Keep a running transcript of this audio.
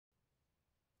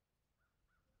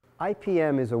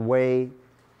IPM is a way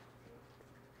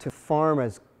to farm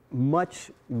as much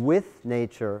with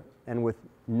nature and with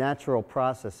natural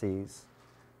processes,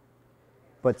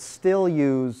 but still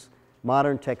use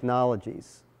modern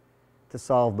technologies to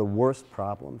solve the worst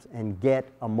problems and get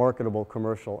a marketable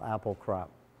commercial apple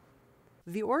crop.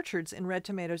 The orchards in Red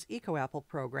Tomato's Eco-Apple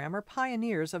program are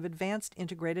pioneers of Advanced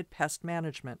Integrated Pest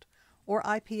Management, or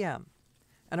IPM,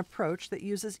 an approach that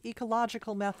uses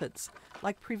ecological methods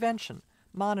like prevention,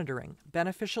 monitoring,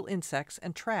 beneficial insects,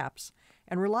 and traps,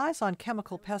 and relies on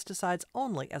chemical pesticides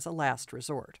only as a last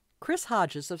resort. Chris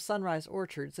Hodges of Sunrise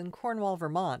Orchards in Cornwall,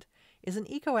 Vermont, is an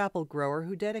eco-apple grower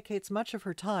who dedicates much of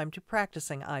her time to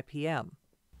practicing IPM.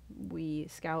 We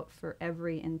scout for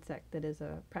every insect that is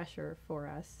a pressure for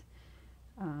us,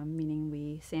 meaning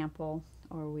we sample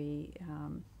or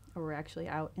we're actually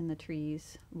out in the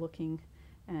trees looking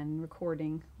and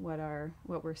recording what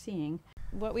we're seeing.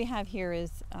 What we have here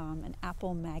is an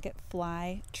apple maggot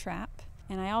fly trap,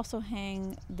 and I also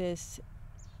hang this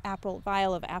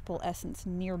vial of apple essence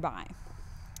nearby.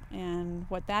 And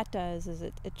what that does is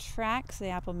it attracts the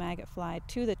apple maggot fly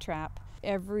to the trap.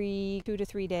 Every 2 to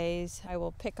 3 days, I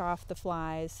will pick off the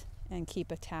flies and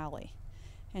keep a tally.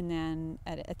 And then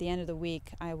at the end of the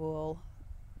week, I will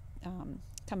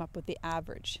come up with the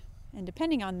average. And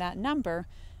depending on that number,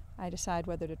 I decide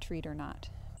whether to treat or not.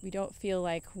 We don't feel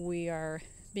like we are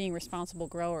being responsible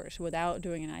growers without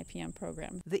doing an IPM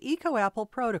program. The Eco-Apple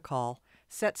protocol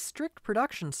sets strict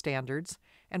production standards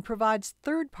and provides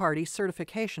third-party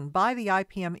certification by the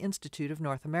IPM Institute of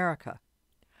North America.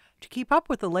 To keep up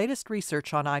with the latest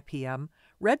research on IPM,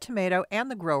 Red Tomato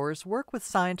and the growers work with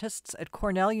scientists at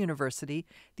Cornell University,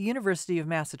 the University of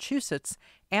Massachusetts,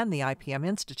 and the IPM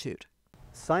Institute.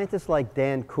 Scientists like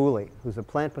Dan Cooley, who's a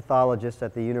plant pathologist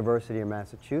at the University of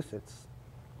Massachusetts,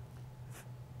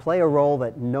 play a role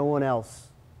that no one else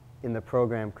in the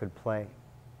program could play.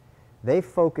 They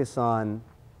focus on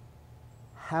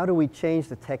how do we change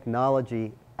the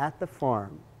technology at the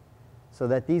farm so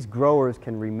that these growers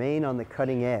can remain on the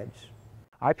cutting edge.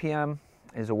 IPM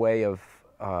is a way of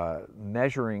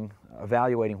measuring,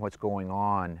 evaluating what's going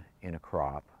on in a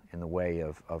crop in the way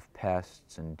of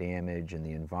pests and damage in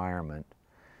the environment,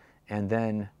 and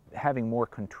then having more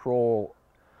control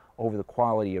over the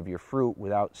quality of your fruit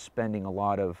without spending a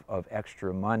lot of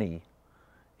extra money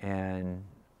and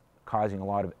causing a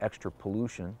lot of extra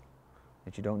pollution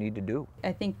that you don't need to do.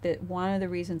 I think that one of the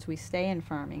reasons we stay in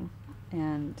farming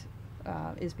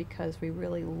is because we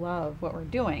really love what we're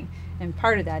doing, and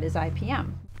part of that is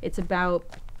IPM. It's about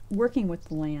working with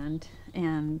the land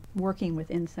and working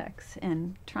with insects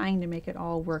and trying to make it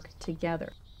all work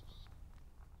together.